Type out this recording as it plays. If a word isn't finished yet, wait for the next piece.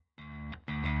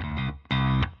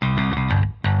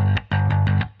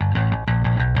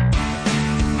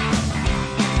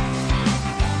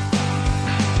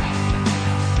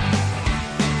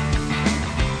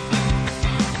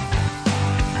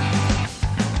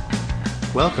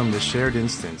Welcome to Shared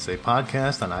Instance, a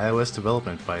podcast on iOS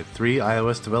development by 3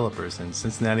 iOS developers in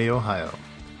Cincinnati, Ohio.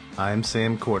 I'm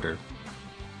Sam Corder.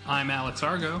 I'm Alex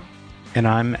Argo. And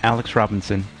I'm Alex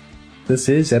Robinson. This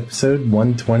is episode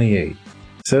 128.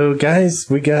 So, guys,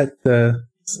 we got a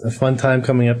fun time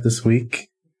coming up this week.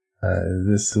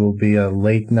 This will be a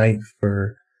late night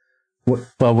for...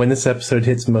 Well, when this episode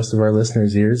hits most of our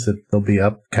listeners' ears, they'll be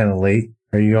up kind of late.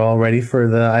 Are you all ready for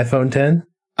the iPhone 10?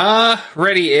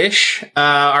 Ready-ish.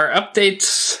 Our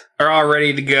updates are all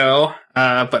ready to go.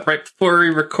 But right before we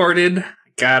recorded,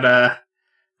 got a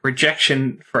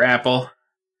rejection for Apple.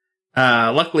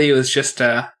 Luckily it was just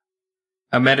a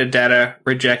metadata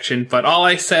rejection, but all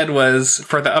I said was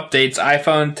for the updates,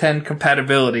 iPhone 10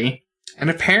 compatibility.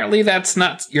 And apparently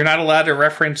you're not allowed to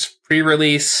reference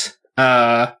pre-release,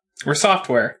 or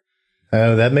software.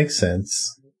 Oh, that makes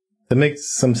sense. That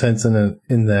makes some sense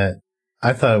in that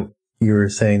I thought you were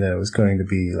saying that it was going to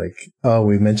be like, oh,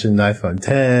 we mentioned iPhone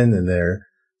 10 and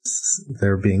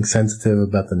they're being sensitive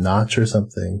about the notch or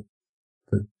something.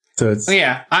 So it's...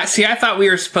 Yeah. I thought we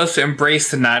were supposed to embrace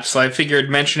the notch, so I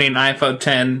figured mentioning iPhone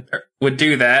 10 would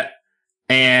do that.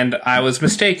 And I was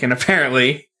mistaken,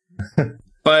 apparently.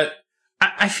 But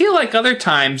I feel like other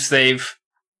times they've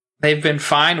been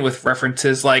fine with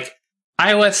references. Like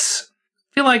iOS,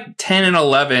 I feel like 10 and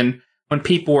 11, when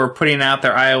people were putting out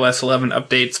their iOS 11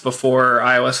 updates before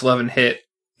iOS 11 hit.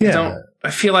 Yeah.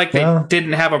 I feel like they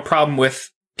didn't have a problem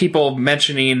with people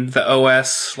mentioning the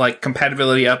OS, like,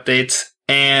 compatibility updates.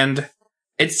 And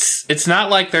it's not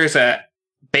like there's a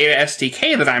beta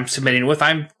SDK that I'm submitting with.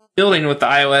 I'm building with the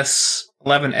iOS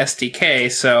 11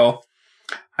 SDK, so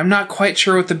I'm not quite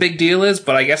sure what the big deal is,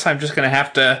 but I guess I'm just going to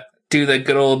have to do the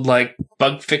good old, like,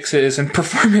 bug fixes and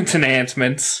performance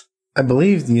enhancements. I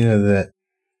believe, that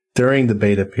during the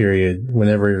beta period,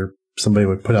 whenever somebody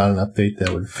would put out an update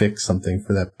that would fix something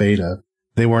for that beta,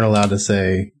 they weren't allowed to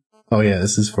say, oh yeah,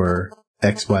 this is for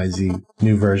XYZ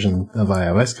new version of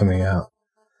iOS coming out.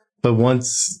 But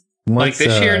once like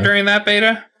this year during that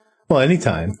beta? Well,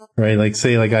 anytime, right? Like,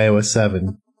 say, like iOS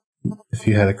 7, if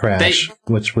you had a crash,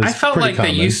 which was I felt pretty like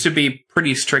common. They used to be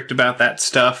pretty strict about that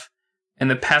stuff. In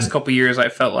the past couple years, I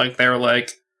felt like they were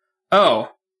like,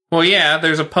 oh, well, yeah,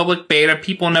 there's a public beta.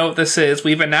 People know what this is.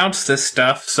 We've announced this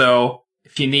stuff, so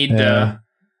if you need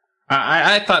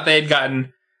I thought they had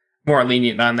gotten more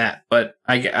lenient on that, but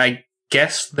I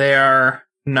guess they are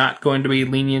not going to be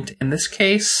lenient in this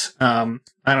case. I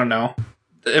don't know.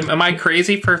 Am I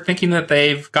crazy for thinking that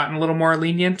they've gotten a little more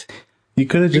lenient? You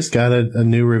could have just got a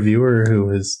new reviewer who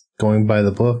is going by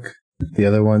the book. The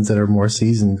other ones that are more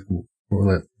seasoned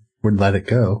would let it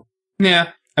go.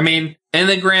 Yeah. I mean, in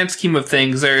the grand scheme of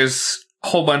things, there's a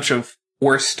whole bunch of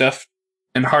worse stuff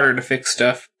and harder to fix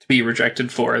stuff to be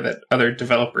rejected for that other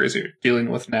developers are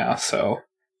dealing with now. So,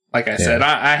 like I said,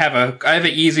 I have an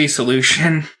easy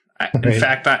solution. In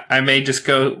fact, I may just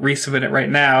go resubmit it right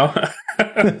now.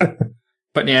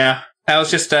 But yeah, that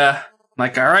was just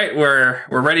like, all right, we're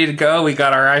ready to go. We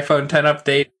got our iPhone 10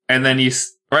 update, and then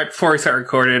right before we start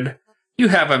recording, you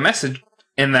have a message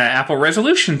in the Apple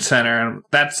Resolution Center, and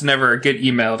that's never a good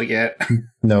email to get.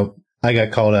 Nope. I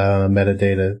got called out on a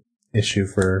metadata issue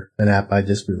for an app I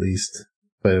just released,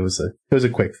 but it was a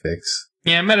quick fix.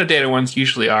 Yeah, metadata ones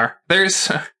usually are.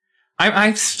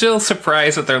 I'm still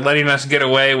surprised that they're letting us get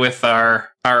away with our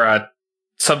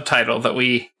subtitle that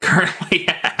we currently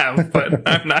have, but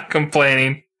I'm not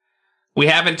complaining. We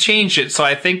haven't changed it, so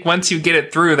I think once you get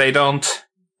it through, they don't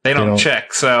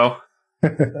check. So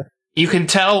you can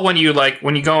tell when you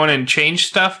go in and change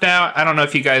stuff now. I don't know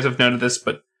if you guys have noted this,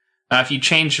 but if you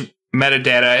change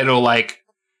metadata, it'll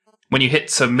when you hit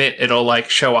submit, it'll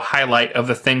show a highlight of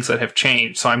the things that have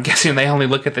changed. So I'm guessing they only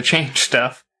look at the changed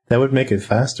stuff. That would make it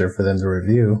faster for them to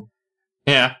review.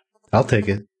 Yeah. I'll take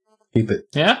it. Keep it.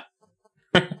 Yeah.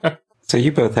 So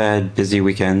you both had busy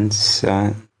weekends.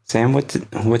 Sam, what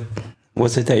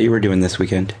was it that you were doing this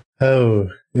weekend? Oh,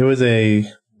 it was a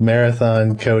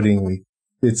marathon coding week.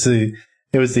 It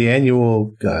was the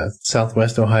annual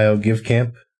Southwest Ohio Give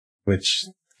Camp, which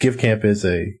Give Camp is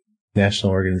a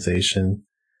national organization.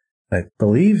 I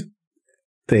believe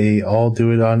they all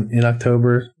do it in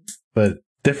October, but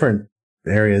different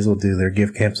areas will do their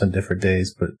Give Camps on different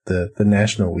days. But the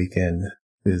national weekend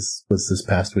was this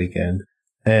past weekend,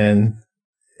 and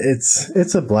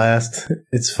it's a blast.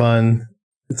 It's fun.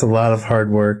 It's a lot of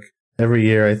hard work. Every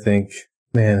year I think,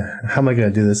 man, how am I going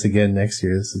to do this again next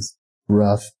year? This is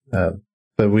rough.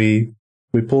 But we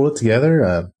pulled it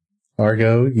together.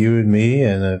 Argo, you and me,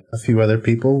 and a few other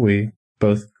people. We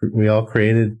all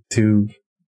created 2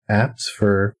 apps,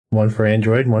 one for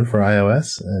Android, one for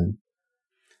iOS. And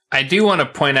I do want to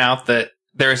point out that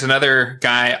there's another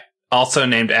guy also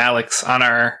named Alex on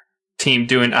our team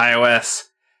doing iOS,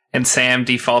 and Sam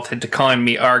defaulted to calling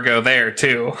me Argo there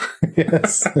too.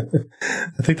 Yes.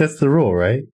 I think that's the rule,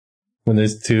 right? When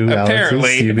there's two Apparently.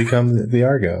 Alexes, you become the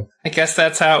Argo. I guess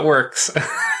that's how it works.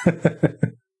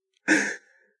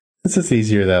 It's just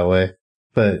easier that way.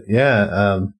 But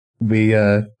yeah, we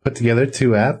put together 2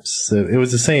 apps. It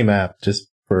was the same app, just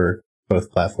for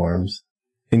both platforms.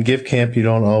 In GiveCamp, you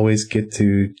don't always get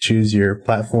to choose your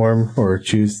platform or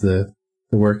choose the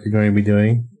work you're going to be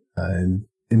doing. And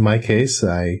in my case,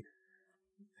 I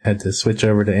had to switch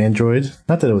over to Android.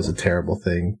 Not that it was a terrible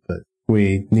thing, but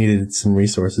we needed some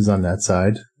resources on that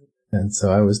side. And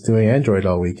so I was doing Android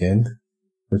all weekend,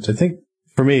 which I think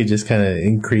for me just kind of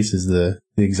increases the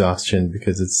exhaustion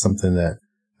because it's something that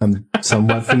I'm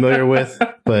somewhat familiar with,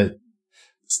 but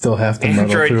still have to muddle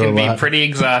Android through a can lot. be pretty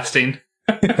exhausting.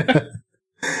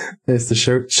 It's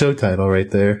the show title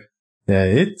right there.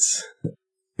 Yeah,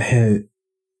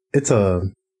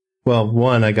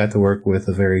 one, I got to work with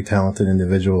a very talented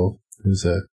individual who's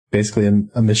basically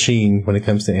a machine when it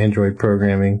comes to Android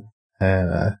programming.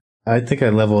 And I think I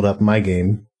leveled up my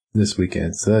game this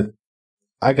weekend. So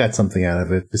I got something out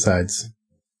of it besides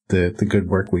the good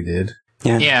work we did.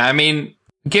 Yeah, I mean,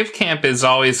 GiveCamp is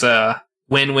always a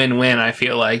win-win-win, I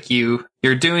feel like.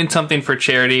 You're doing something for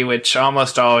charity, which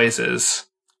almost always is.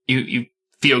 You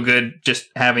feel good just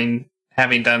having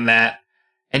done that.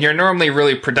 And you're normally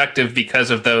really productive because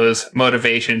of those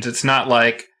motivations. It's not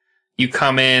like you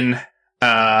come in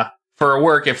for a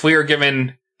work. If we were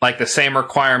given like the same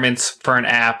requirements for an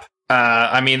app,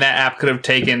 I mean, that app could have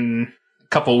taken a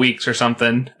couple weeks or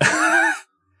something.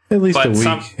 At least a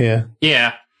week, yeah.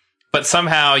 Yeah. But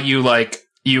somehow you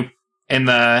in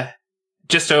the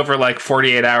just over like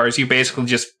 48 hours, you basically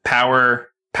just power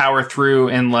through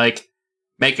and like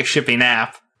make a shipping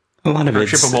app. A lot of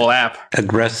it's shippable app.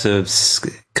 Aggressive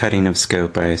cutting of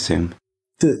scope, I assume.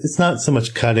 It's not so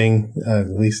much cutting.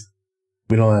 At least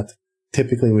we don't have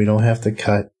to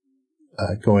cut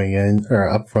going in or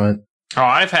up front. Oh,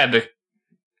 I've had to.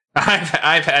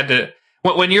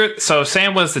 So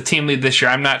Sam was the team lead this year.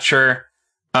 I'm not sure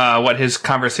what his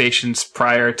conversations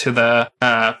prior to the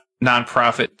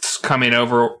nonprofits coming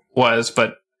over was,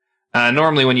 but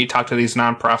normally when you talk to these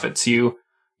nonprofits, you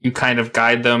kind of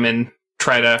guide them and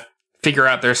try to figure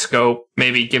out their scope,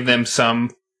 maybe get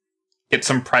some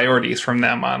priorities from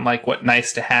them on like what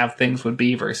nice to have things would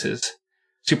be versus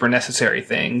super necessary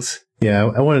things. Yeah,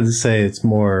 I wanted to say it's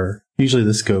more, usually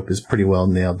the scope is pretty well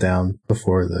nailed down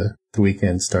before the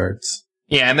weekend starts.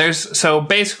 Yeah, and so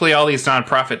basically all these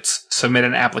nonprofits submit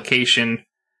an application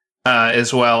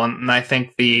as well, and I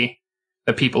think the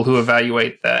people who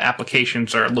evaluate the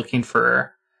applications are looking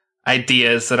for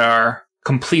ideas that are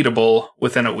completable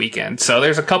within a weekend. So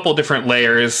there's a couple different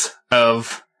layers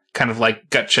of kind of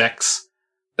like gut checks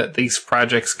that these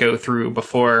projects go through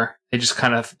before they just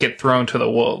kind of get thrown to the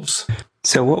wolves.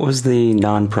 So what was the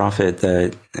nonprofit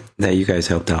that you guys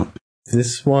helped out?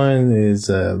 This one is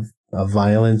a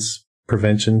violence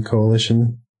prevention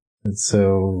coalition. And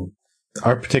so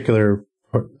our particular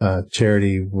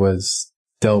charity was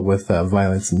dealt with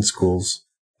violence in schools.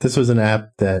 This was an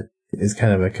app that is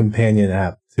kind of a companion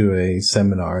app to a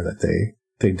seminar that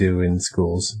they do in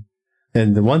schools.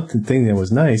 And the one thing that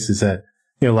was nice is that,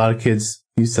 a lot of kids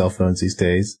use cell phones these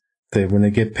days. When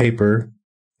they get paper,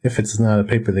 if it's not a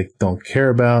paper they don't care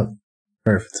about,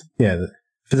 or if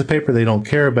it's a paper they don't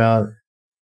care about,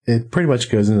 it pretty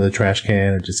much goes into the trash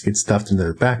can or just gets stuffed into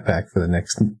their backpack for the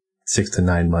next 6 to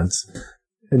 9 months.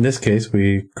 In this case,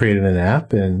 we created an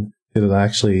app and it'll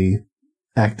actually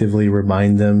actively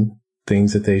remind them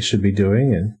things that they should be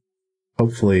doing and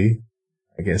hopefully,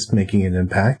 I guess, making an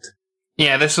impact.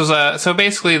 Yeah, this was so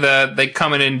basically they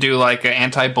come in and do like an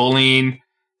anti-bullying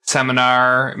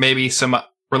seminar, maybe some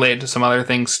related to some other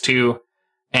things too.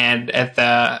 And at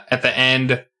the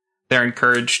end, they're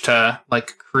encouraged to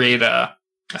like create a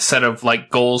set of like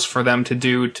goals for them to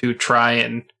do to try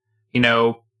and,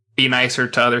 be nicer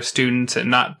to other students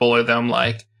and not bully them.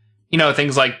 Like,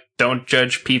 things like don't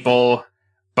judge people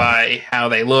by how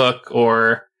they look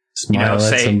or,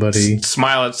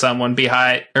 smile at someone, be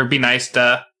nice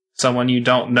to someone you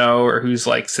don't know or who's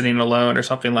like sitting alone or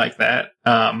something like that.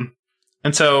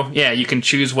 And so, yeah, you can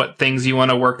choose what things you want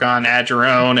to work on, add your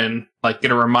own and like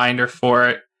get a reminder for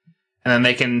it. And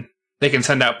then they can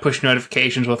send out push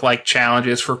notifications with like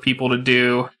challenges for people to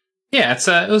do. Yeah,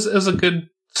 it was a good,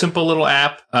 simple little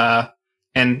app.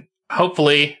 And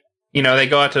hopefully, they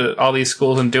go out to all these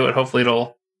schools and do it. Hopefully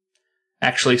it'll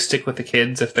actually stick with the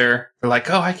kids if they're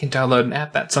like, oh, I can download an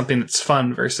app. That's something that's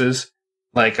fun versus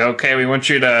like, okay, we want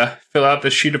you to fill out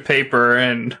this sheet of paper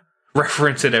and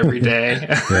reference it every day.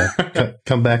 Yeah,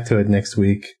 come back to it next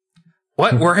week.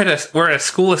 What? We're at a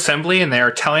school assembly and they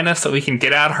are telling us that we can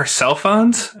get out our cell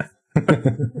phones?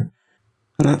 Well,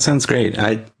 that sounds great.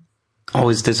 I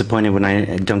always disappointed when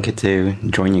I don't get to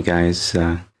join you guys.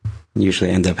 Usually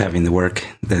end up having to work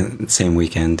the same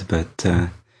weekend, but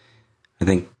I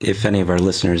think if any of our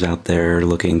listeners out there are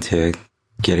looking to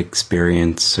get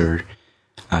experience or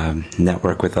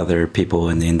network with other people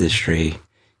in the industry,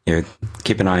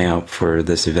 keep an eye out for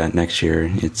this event next year.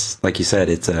 It's like you said,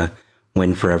 it's a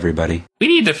win for everybody. We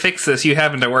need to fix this you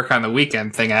having to work on the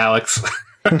weekend thing, Alex.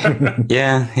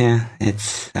 Yeah.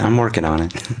 I'm working on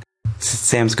it.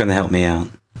 Sam's going to help me out.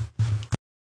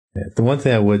 Yeah, the one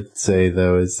thing I would say,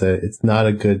 though, is that it's not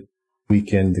a good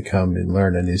weekend to come and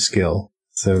learn a new skill.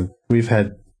 So we've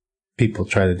had people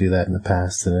try to do that in the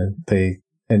past, and they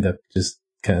end up just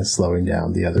kind of slowing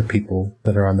down the other people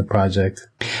that are on the project.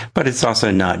 But it's also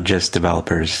not just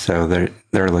developers. So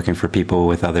they're looking for people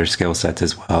with other skill sets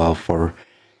as well for,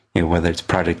 whether it's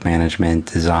project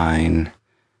management, design,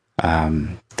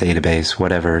 database,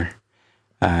 whatever.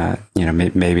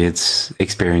 Maybe it's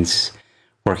experience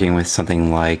working with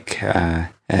something like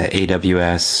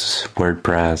AWS,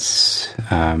 WordPress.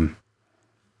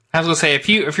 I was gonna say if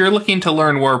you're looking to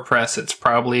learn WordPress, it's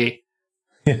probably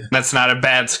that's not a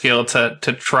bad skill to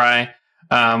try.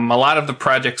 A lot of the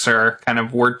projects are kind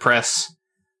of WordPress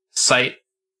site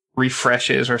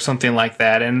refreshes or something like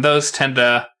that, and those tend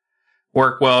to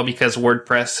work well because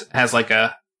WordPress has like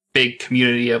a big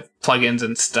community of plugins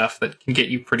and stuff that can get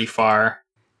you pretty far.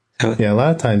 Yeah, a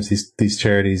lot of times these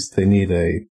charities, they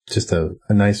need just a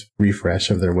nice refresh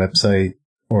of their website,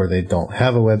 or they don't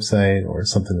have a website, or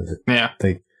something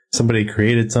that somebody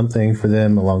created something for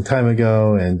them a long time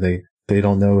ago and they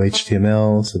don't know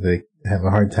HTML, so they have a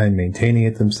hard time maintaining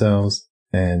it themselves,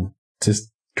 and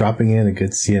just dropping in a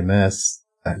good CMS,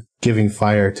 giving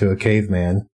fire to a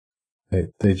caveman.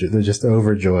 They're just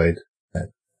overjoyed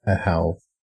at how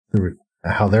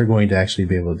they're going to actually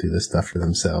be able to do this stuff for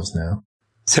themselves now.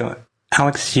 So,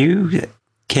 Alex, you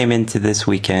came into this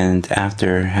weekend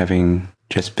after having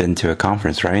just been to a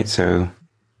conference, right? So,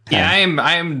 yeah, I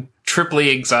am triply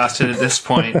exhausted at this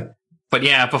point. But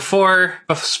yeah, before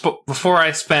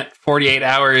I spent 48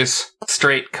 hours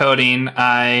straight coding,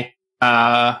 I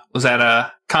was at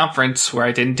a conference where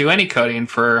I didn't do any coding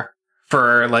for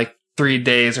like 3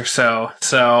 days or so.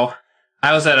 So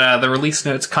I was at the Release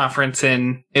Notes conference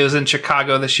it was in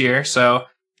Chicago this year. So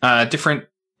different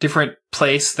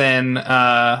place than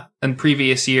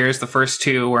previous years. The first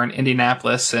two were in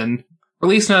Indianapolis, and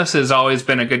Release Notes has always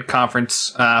been a good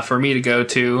conference for me to go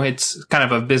to. It's kind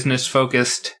of a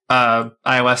business-focused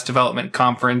iOS development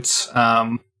conference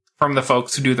from the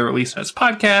folks who do the Release Notes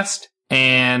podcast,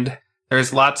 and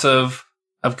there's lots of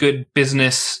good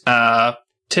business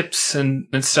tips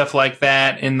and stuff like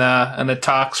that in the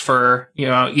talks for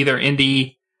either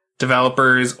indie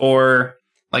developers or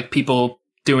like people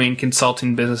doing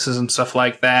consulting businesses and stuff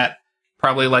like that.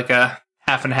 Probably like a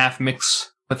half and half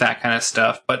mix with that kind of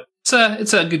stuff, but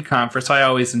it's a good conference. I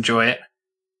always enjoy it.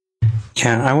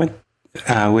 Yeah, I went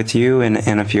with you and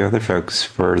a few other folks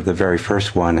for the very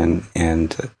first one,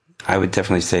 and I would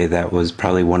definitely say that was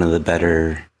probably one of the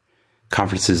better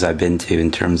conferences I've been to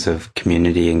in terms of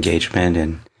community engagement,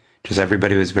 and just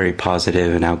everybody was very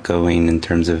positive and outgoing in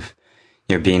terms of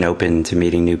being open to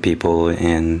meeting new people.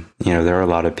 And there are a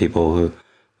lot of people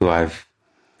who I've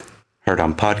heard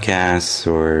on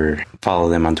podcasts or follow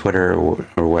them on Twitter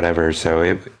or whatever.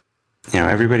 So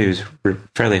everybody was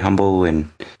fairly humble, and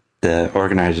the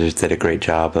organizers did a great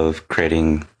job of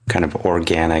creating kind of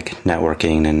organic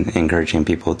networking and encouraging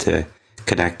people to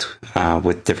connect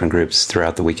with different groups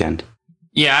throughout the weekend.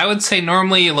 Yeah, I would say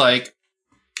normally like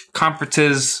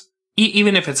conferences,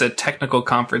 even if it's a technical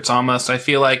conference almost, I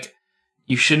feel like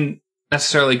you shouldn't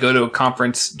necessarily go to a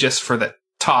conference just for the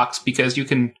talks, because you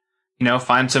can,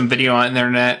 find some video on the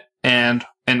internet and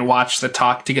watch the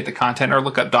talk to get the content, or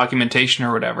look up documentation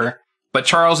or whatever. But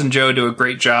Charles and Joe do a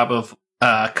great job of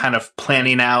kind of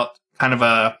planning out kind of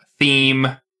a theme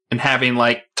and having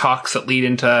like talks that lead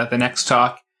into the next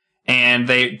talk. And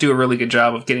they do a really good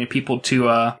job of getting people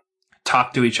to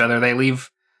talk to each other. They leave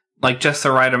like just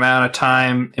the right amount of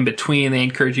time in between. They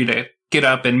encourage you to get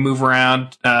up and move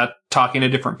around, talking to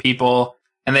different people.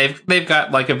 And they've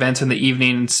got like events in the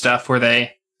evening and stuff where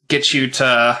they get you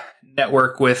to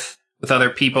network with other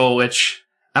people, which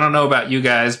I don't know about you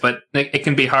guys, but it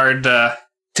can be hard to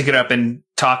get up and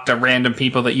talk to random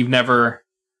people that you've never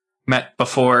met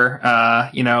before.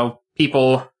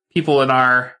 People in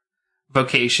our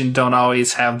vocation don't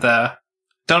always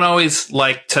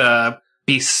like to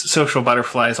be social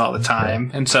butterflies all the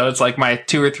time. And so it's like my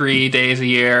 2 or 3 days a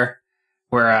year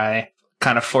where I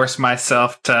kind of force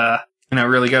myself to,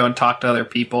 really go and talk to other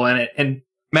people, and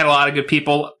met a lot of good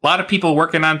people, a lot of people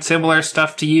working on similar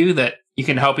stuff to you that you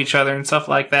can help each other and stuff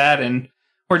like that.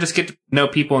 Or just get to know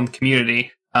people in the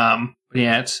community.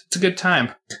 Yeah, it's a good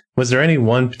time. Was there any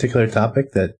one particular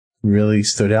topic that really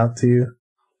stood out to you?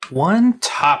 One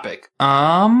topic. A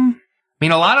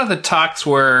lot of the talks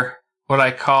were what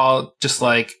I call just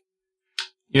like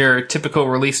your typical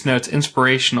release notes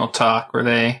inspirational talk, where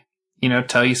they,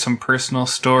 tell you some personal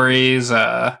stories,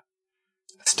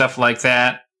 stuff like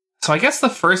that. So I guess the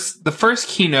first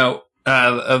keynote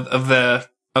of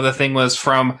the thing was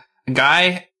from a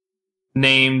guy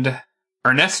named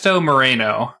Ernesto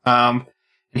Moreno. And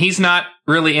he's not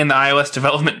really in the iOS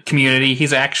development community.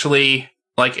 He's actually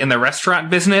like in the restaurant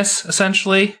business,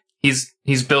 essentially. He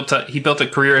built a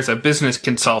career as a business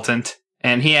consultant,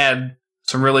 and he had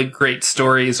some really great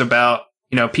stories about,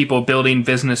 people building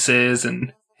businesses.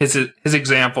 And his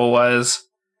example was,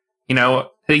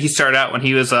 he started out when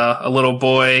he was a little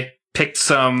boy, picked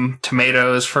some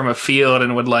tomatoes from a field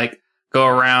and would like go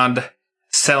around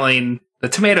selling the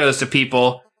tomatoes to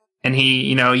people. And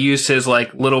he, used his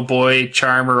like little boy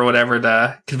charm or whatever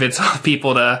to convince all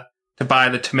people to buy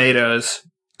the tomatoes.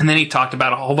 And then he talked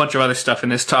about a whole bunch of other stuff in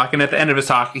his talk. And at the end of his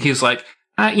talk, he was like,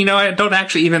 I don't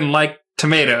actually even like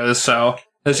tomatoes. So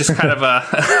it was just kind of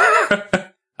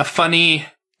a funny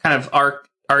kind of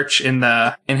arch in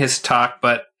his talk.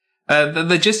 But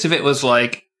the gist of it was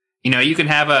like, you can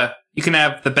have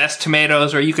the best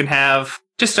tomatoes, or you can have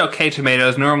just okay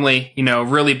tomatoes. Normally,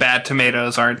 really bad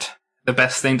tomatoes aren't the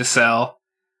best thing to sell.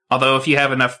 Although if you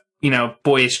have enough,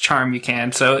 boyish charm, you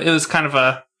can. So it was kind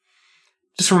of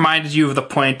just reminded you of the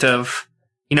point of,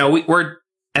 we're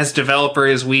as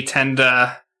developers, we tend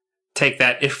to take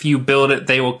that if you build it,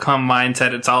 they will come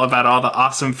mindset. It's all about all the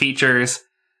awesome features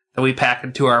that we pack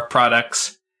into our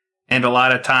products. And a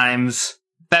lot of times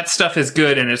that stuff is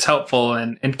good and it's helpful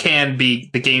and can be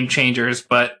the game changers,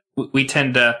 but we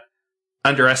tend to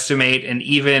underestimate and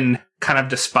even kind of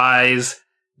despise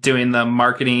doing the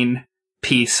marketing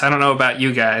piece. I don't know about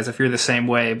you guys if you're the same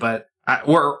way, but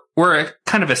we're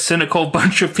kind of a cynical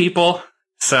bunch of people.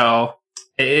 So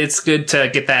it's good to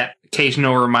get that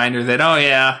occasional reminder that, oh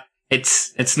yeah,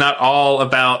 it's not all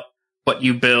about what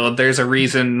you build. There's a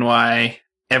reason why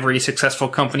every successful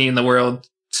company in the world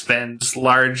spends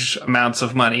large amounts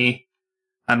of money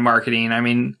on marketing. I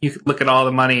mean, you could look at all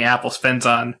the money Apple spends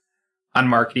on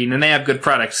marketing, and they have good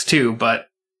products too, but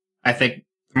I think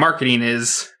marketing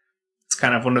it's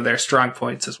kind of one of their strong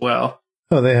points as well.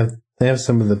 Oh, they have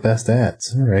some of the best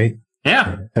ads, right?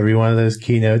 Yeah. Every one of those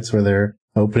keynotes where they're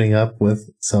opening up with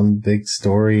some big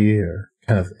story or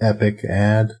kind of epic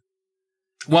ad.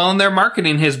 Well, and their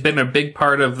marketing has been a big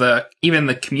part of even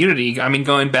the community. I mean,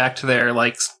 going back to their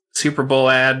like Super Bowl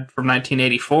ad from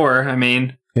 1984. I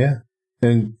mean, yeah.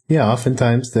 And yeah,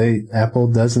 oftentimes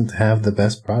Apple doesn't have the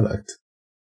best product,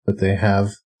 but they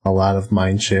have a lot of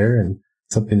mind share and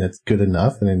something that's good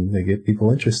enough, and then they get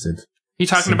people interested. You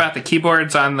talking about the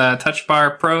keyboards on the Touch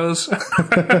Bar Pros?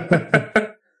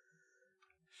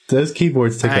 Those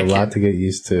keyboards take a lot to get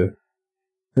used to.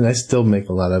 And I still make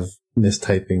a lot of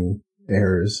mistyping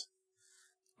errors.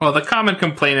 Well, the common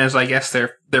complaint is, I guess,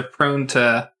 they're prone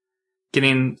to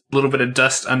getting a little bit of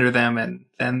dust under them, and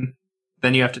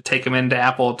then you have to take them into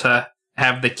Apple to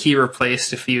have the key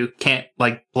replaced if you can't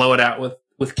like blow it out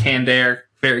with canned air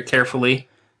very carefully.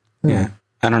 Yeah.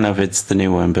 I don't know if it's the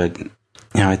new one, but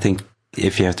I think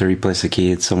if you have to replace a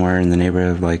key, it's somewhere in the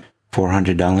neighborhood of like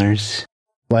 $400.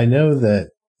 Well, I know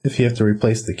that if you have to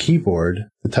replace the keyboard,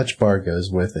 the touch bar goes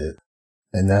with it.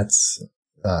 And that's,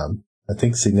 I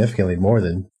think, significantly more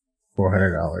than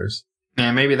 $400.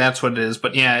 Yeah, maybe that's what it is.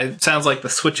 But yeah, it sounds like the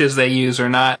switches they use are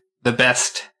not the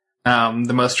best,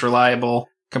 the most reliable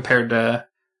compared to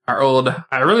our old.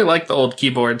 I really like the old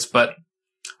keyboards, but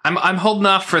I'm holding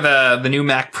off for the new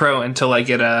Mac Pro until I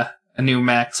get a new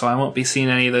Mac, so I won't be seeing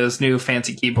any of those new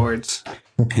fancy keyboards.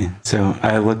 Okay, so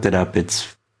I looked it up.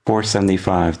 It's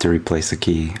 $475 to replace a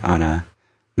key on a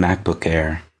MacBook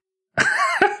Air.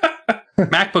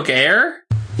 MacBook Air?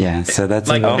 Yeah, so that's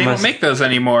like almost, they don't make those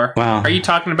anymore. Wow. Are you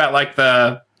talking about like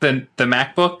the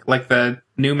MacBook, like the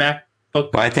new MacBook? Well,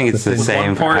 I think it's the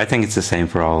same. I think it's the same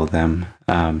for all of them.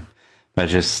 But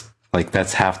just like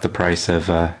that's half the price of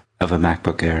a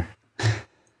MacBook Air.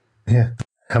 Yeah.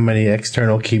 How many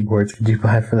external keyboards could you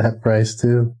buy for that price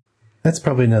too? That's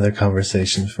probably another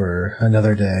conversation for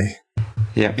another day.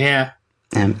 Yep. Yeah.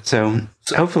 And so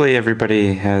hopefully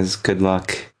everybody has good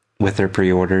luck with their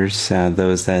pre-orders.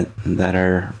 Those that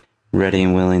are ready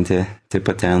and willing to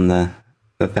put down the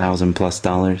the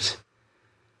 $1,000+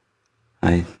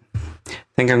 I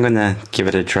think I'm going to give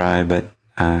it a try, but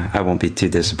I won't be too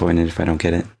disappointed if I don't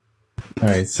get it. All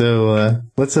right, so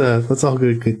let's all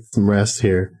get some rest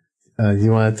here.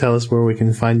 You want to tell us where we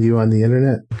can find you on the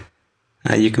internet?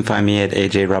 You can find me at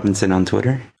AJ Robinson on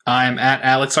Twitter. I'm at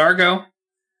Alex Argo.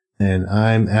 And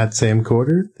I'm at Sam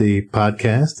Corder. The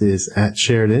podcast is at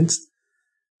Shared Inst.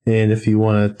 And if you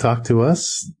want to talk to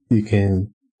us, you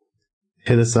can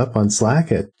hit us up on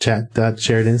Slack at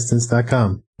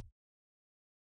chat.sharedinstance.com.